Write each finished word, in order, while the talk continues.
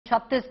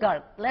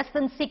Chhattisgarh, less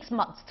than 6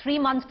 months, 3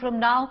 months from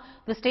now,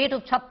 the state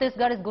of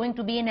Chhattisgarh is going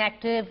to be in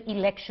active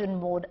election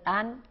mode,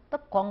 and the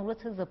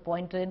Congress has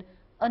appointed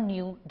a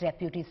new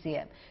deputy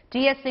CM.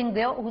 TS Singh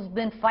Deo, who's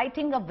been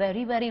fighting a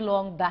very, very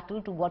long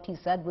battle to what he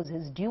said was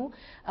his due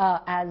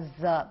as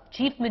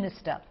Chief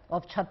Minister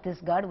of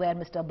Chhattisgarh, where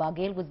Mr.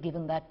 Baghel was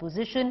given that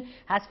position,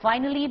 has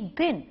finally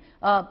been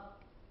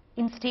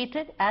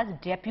instated as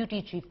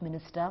Deputy Chief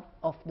Minister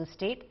of the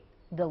state.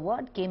 The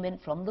word came in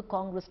from the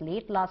Congress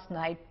late last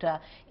night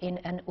in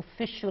an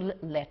official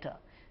letter.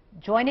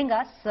 Joining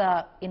us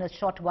in a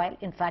short while,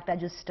 in fact, I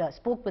just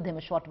spoke with him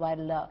a short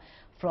while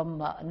from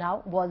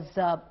now, was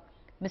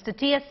Mr.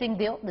 TS Singh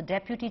Deo, the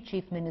Deputy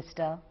Chief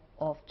Minister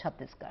of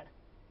Chhattisgarh.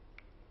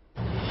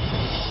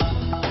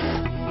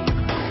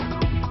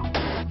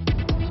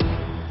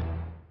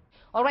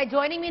 All right,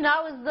 joining me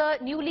now is the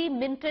newly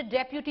minted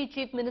Deputy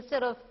Chief Minister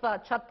of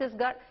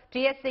Chhattisgarh,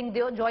 TS Singh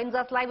Deo, joins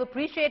us live.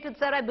 Appreciate it,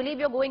 sir. I believe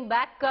you're going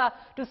back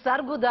to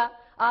Sarguda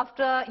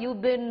after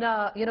you've been,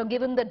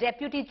 given the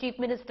Deputy Chief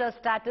Minister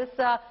status.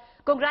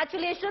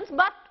 Congratulations,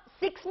 but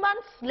 6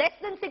 months, less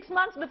than 6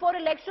 months before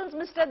elections,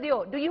 Mr.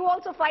 Deo, do you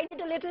also find it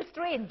a little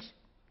strange?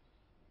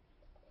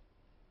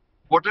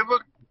 Whatever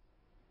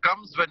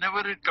comes,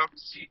 whenever it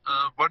comes,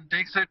 one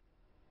takes it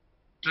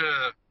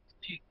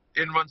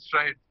in one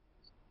stride.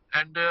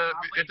 And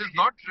it is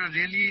not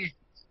really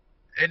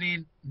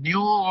any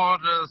new or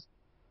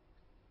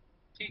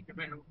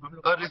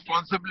a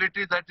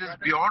responsibility that is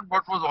beyond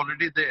what was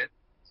already there.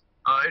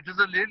 It is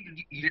a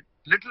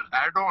little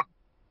add-on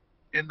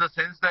in the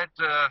sense that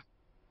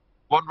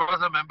one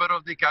was a member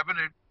of the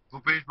cabinet.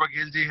 Bhupesh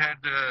Baghel ji had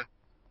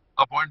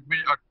appointed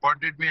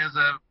me as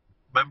a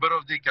member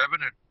of the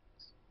cabinet.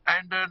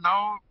 And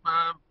now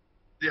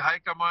the High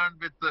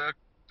Command, with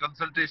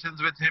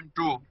consultations with him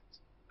too,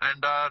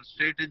 and our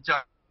state in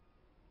charge,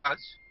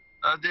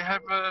 they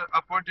have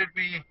appointed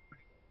me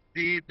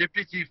the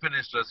Deputy Chief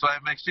Minister, so I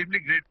am extremely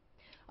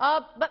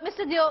grateful. But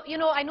Mr. Deo,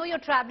 I know you're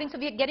traveling, so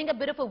we're getting a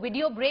bit of a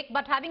video break.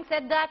 But having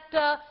said that,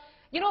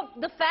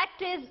 the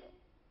fact is,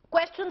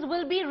 questions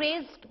will be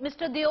raised,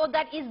 Mr. Deo,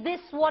 that is this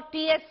what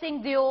TS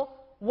Singh Deo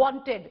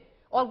wanted?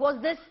 Or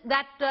was this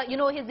that,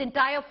 his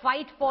entire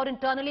fight for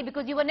internally?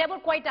 Because you were never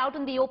quite out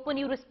in the open.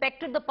 You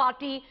respected the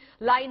party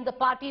line, the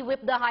party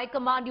whip, the high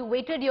command. You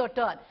waited your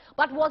turn.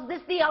 But was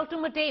this the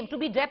ultimate aim, to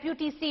be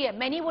Deputy CM?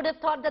 Many would have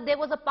thought that there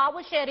was a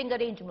power-sharing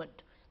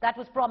arrangement that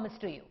was promised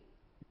to you.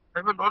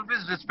 I will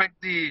always respect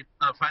the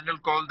final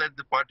call that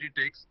the party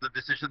takes, the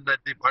decision that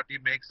the party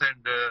makes,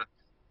 and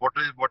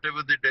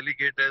whatever they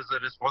delegate as a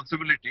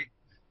responsibility.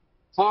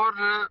 For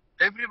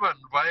everyone,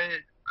 why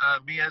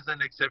me as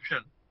an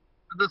exception?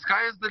 The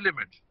sky is the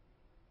limit.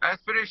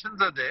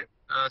 Aspirations are there.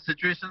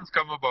 Situations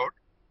come about.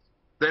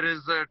 There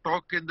is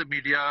talk in the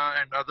media,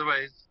 and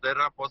otherwise there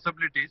are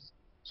possibilities.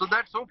 So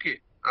that's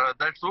okay.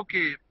 That's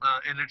okay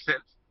in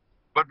itself.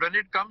 But when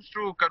it comes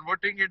to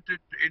converting it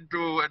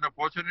into an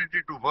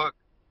opportunity to work,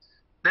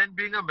 then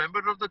being a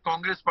member of the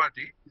Congress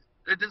party,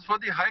 it is for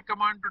the High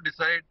Command to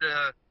decide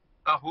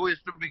who is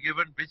to be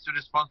given which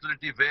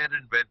responsibility, where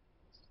and when.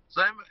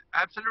 So I'm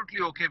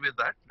absolutely okay with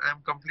that.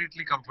 I'm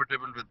completely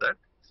comfortable with that.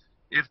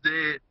 If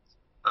they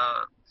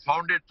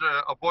found it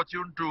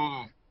opportune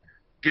to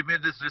give me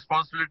this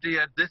responsibility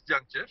at this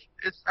juncture,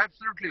 it's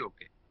absolutely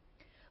okay.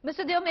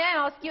 Mr. Deo, may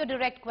I ask you a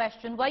direct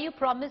question? Were you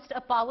promised a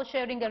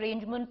power-sharing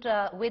arrangement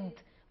with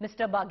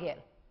Mr. Baghel?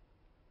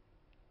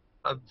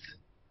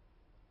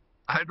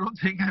 I don't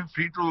think I'm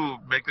free to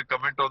make a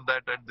comment on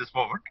that at this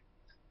moment.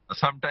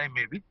 Sometime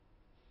maybe.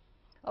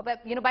 Oh,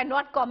 but, by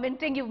not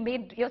commenting, you've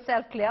made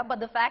yourself clear. But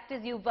the fact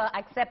is you've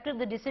accepted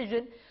the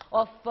decision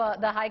of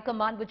the High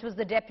Command, which was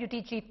the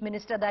Deputy Chief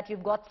Minister that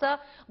you've got, sir.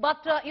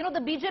 But, the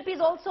BJP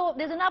is also,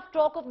 there's enough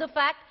talk of the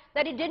fact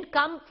that it didn't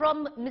come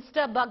from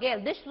Mr.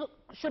 Baghel. This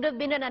should have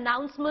been an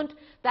announcement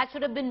that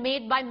should have been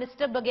made by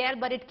Mr. Baghel,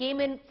 but it came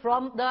in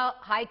from the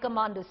High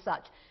Command as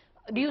such.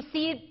 Do you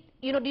see,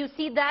 do you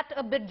see that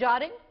a bit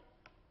jarring?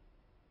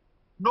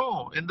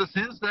 No, in the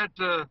sense that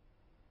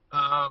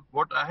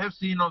what I have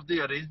seen of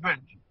the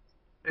arrangement,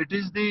 it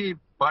is the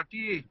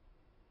party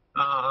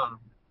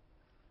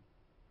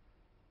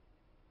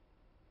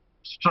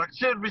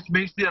structure which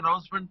makes the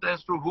announcement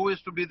as to who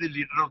is to be the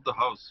leader of the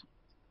house.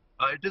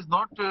 It is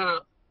not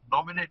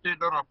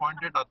nominated or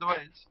appointed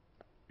otherwise.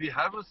 We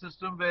have a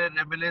system where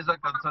MLAs are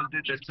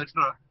consulted,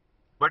 etc.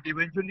 But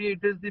eventually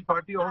it is the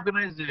party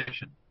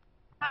organization.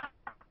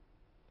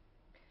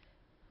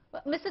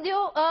 Mr.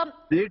 Deo,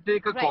 they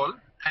take a call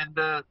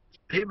and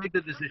they make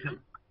the decision.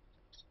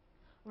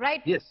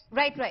 Right. Yes.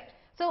 Right.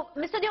 So,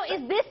 Mr. Deo,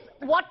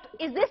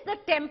 is this the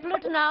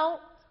template now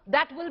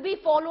that will be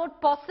followed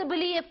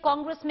possibly if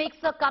Congress makes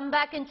a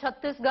comeback in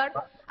Chhattisgarh?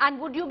 And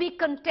would you be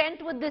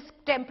content with this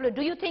template?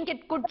 Do you think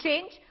it could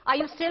change? Are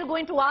you still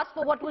going to ask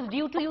for what was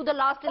due to you the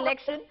last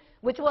election,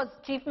 which was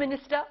Chief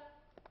Minister?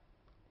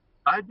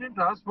 I didn't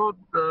ask for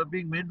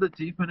being made the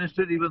Chief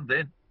Minister even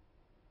then.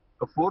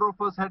 4 of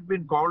us had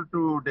been called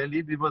to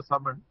Delhi. We were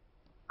summoned.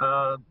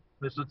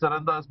 Mr.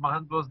 Charandas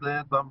Mahant was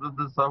there,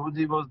 Tamrendra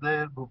Sahuji was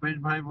there,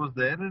 Bhupesh Bhai was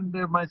there, and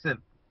myself.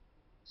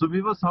 So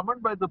we were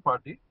summoned by the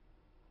party.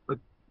 But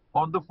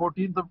on the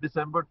 14th of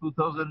December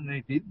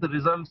 2018, the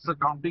results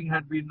counting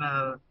had been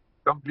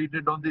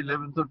completed on the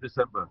 11th of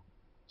December.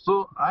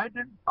 So I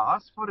didn't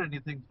ask for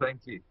anything,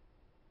 frankly.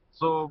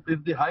 So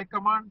if the High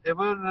Command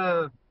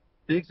ever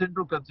takes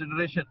into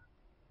consideration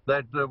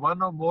that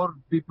one or more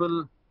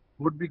people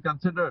would be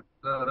considered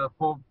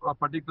for a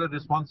particular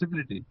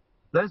responsibility,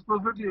 that's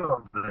perfectly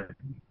all right.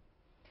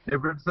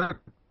 If it's a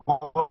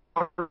call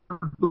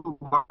to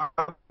one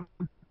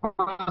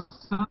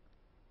person,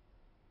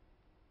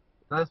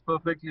 that's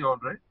perfectly all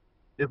right.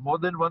 If more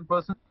than one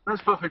person,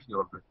 that's perfectly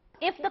all right.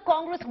 If the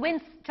Congress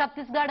wins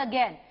Chhattisgarh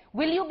again,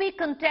 will you be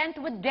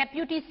content with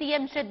deputy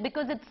CM-ship?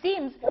 Because it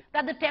seems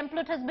that the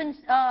template has been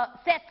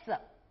set, sir.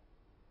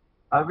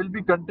 I will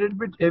be content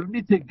with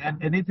everything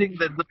and anything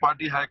that the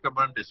party high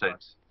command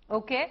decides.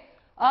 Okay.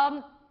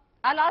 I'll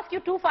ask you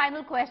two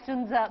final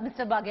questions,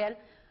 Mr. Baghel.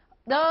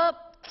 The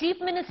Chief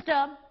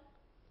Minister,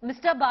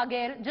 Mr.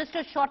 Baghel, just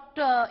a short,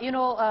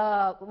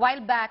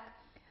 while back,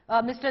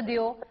 Mr.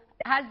 Deo,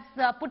 has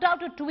put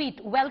out a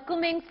tweet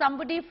welcoming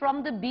somebody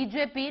from the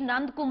BJP,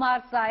 Nand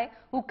Kumar Sai,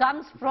 who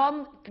comes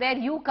from where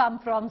you come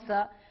from,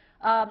 sir.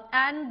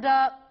 And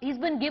he's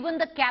been given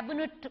the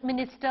cabinet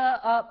minister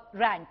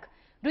rank.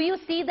 Do you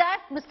see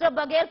that, Mr.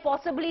 Baghel,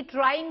 possibly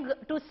trying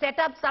to set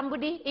up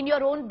somebody in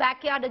your own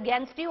backyard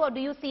against you, or do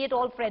you see it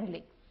all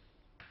friendly?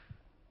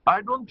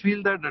 I don't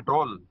feel that at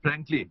all,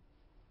 frankly.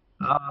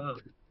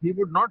 He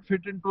would not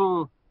fit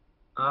into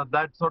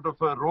that sort of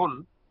a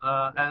role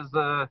as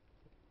a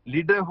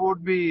leader who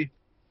would be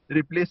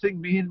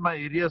replacing me in my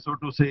area, so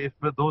to say, if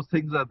those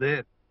things are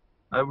there.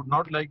 I would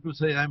not like to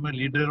say I'm a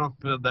leader of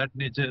that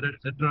nature,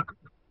 etc.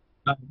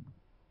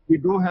 We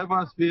do have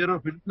our sphere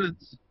of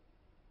influence.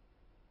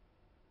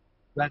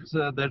 That's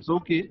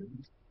okay.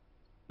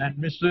 And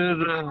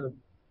Mr.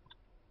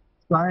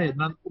 Sai,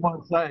 Nand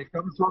Kumar Sai,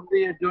 comes from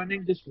the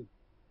adjoining district.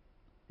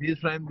 He is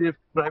from the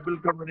tribal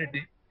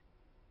community.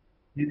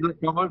 He's a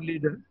covered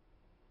leader.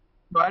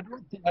 So I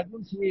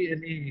don't see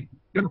any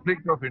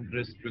conflict of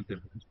interest with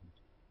him.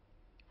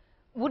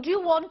 Would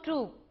you want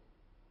to,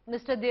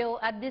 Mr. Deo,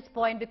 at this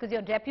point, because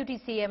you're Deputy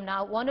CM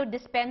now, want to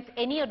dispense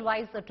any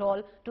advice at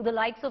all to the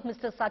likes of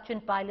Mr.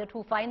 Sachin Pilot,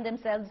 who find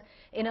themselves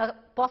in a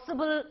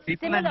possible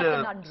similar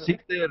conundrum?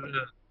 Seek their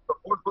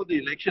support for the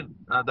election.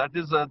 That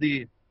is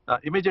the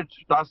immediate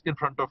task in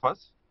front of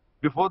us.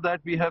 Before that,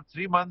 we have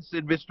 3 months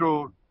in which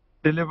to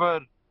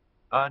deliver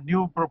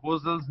new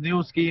proposals,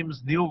 new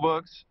schemes, new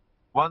works.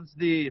 Once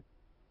the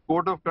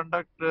code of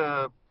conduct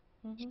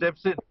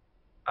steps in,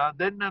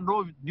 then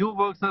no new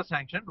works are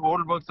sanctioned.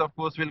 Old works, of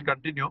course, will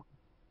continue.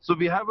 So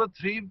we have a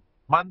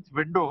 3-month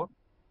window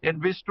in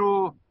which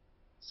to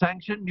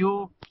sanction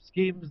new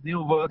schemes,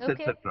 new works,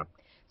 Okay. etc.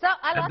 So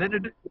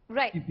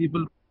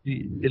people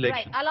the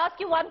election. Right. I'll ask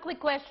you one quick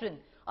question.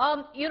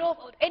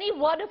 Any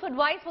word of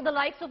advice for the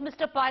likes of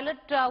Mr. Pilot,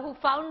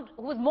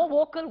 who was more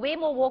vocal, way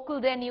more vocal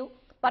than you,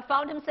 but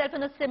found himself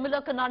in a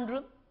similar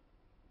conundrum?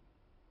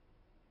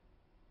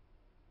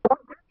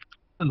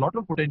 A lot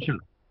of potential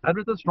and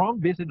with a strong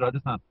base in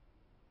Rajasthan.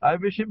 I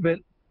wish him well.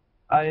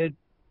 I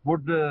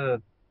would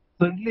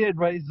certainly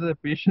advise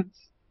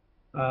patience,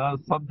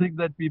 something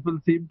that people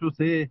seem to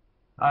say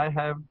I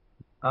have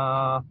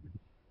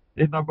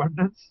in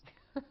abundance.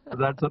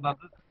 That's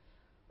another.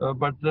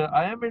 But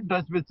I am in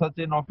touch with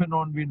Sachin off and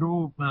on. We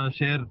do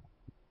share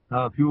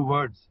a few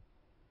words.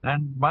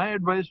 And my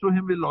advice to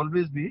him will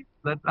always be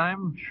that I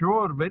am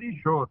sure, very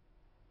sure,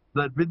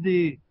 that with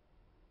the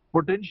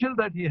potential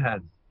that he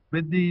has,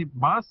 with the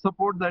mass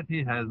support that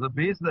he has, the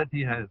base that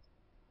he has,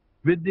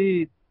 with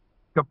the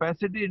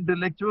capacity,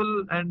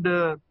 intellectual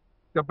and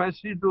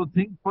capacity to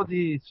think for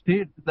the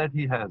state that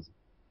he has,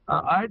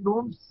 I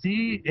don't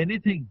see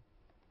anything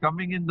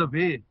coming in the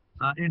way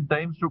in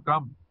times to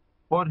come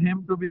for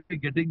him to be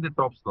getting the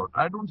top slot.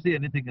 I don't see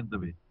anything in the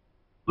way.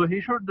 So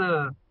he should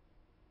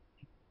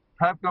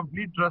have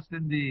complete trust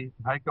in the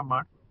High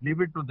Command, leave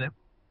it to them,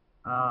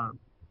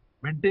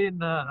 maintain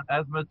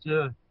as much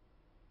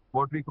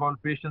what we call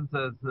patience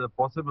as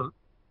possible.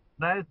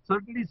 And I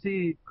certainly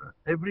see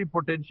every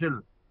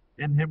potential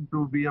in him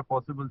to be a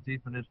possible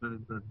Chief Minister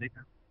in the near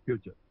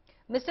future.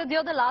 Mr.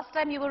 Deo, the last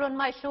time you were on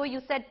my show,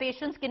 you said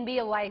patience can be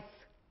a vice.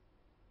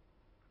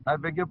 I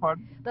beg your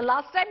pardon? The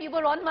last time you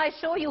were on my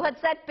show, you had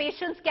said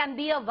patience can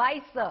be a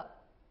vice, sir.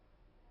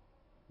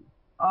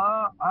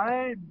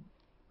 I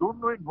don't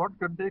know in what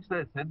context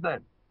I said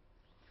that,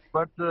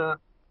 but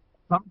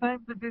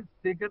sometimes it is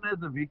taken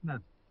as a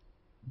weakness.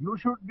 You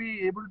should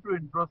be able to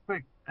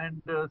introspect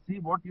and see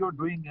what you're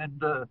doing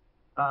and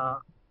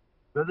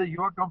whether you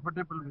are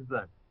comfortable with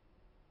that.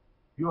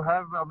 You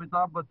have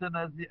Amitabh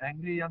Bachchan as the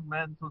angry young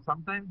man, so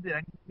sometimes the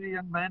angry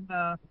young man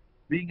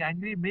being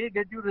angry may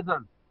get you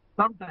results.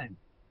 Sometimes.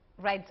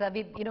 Right, sir.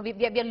 We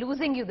are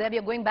losing you there. We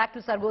are going back to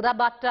Sargodha.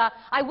 But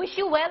I wish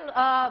you well,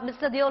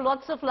 Mr. Deo.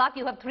 Lots of luck.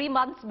 You have 3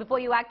 months before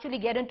you actually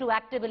get into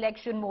active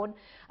election mode.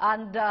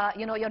 And,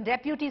 your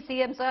deputy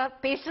CM, sir,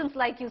 patience,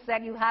 like you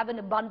said, you have an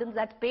abundance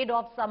that's paid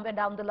off somewhere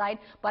down the line.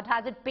 But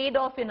has it paid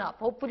off enough?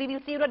 Hopefully,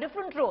 we'll see you in a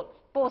different role.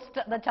 post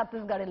the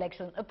Chhattisgarh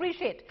elections.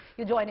 Appreciate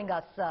you joining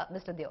us,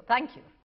 Mr. Deo. Thank you.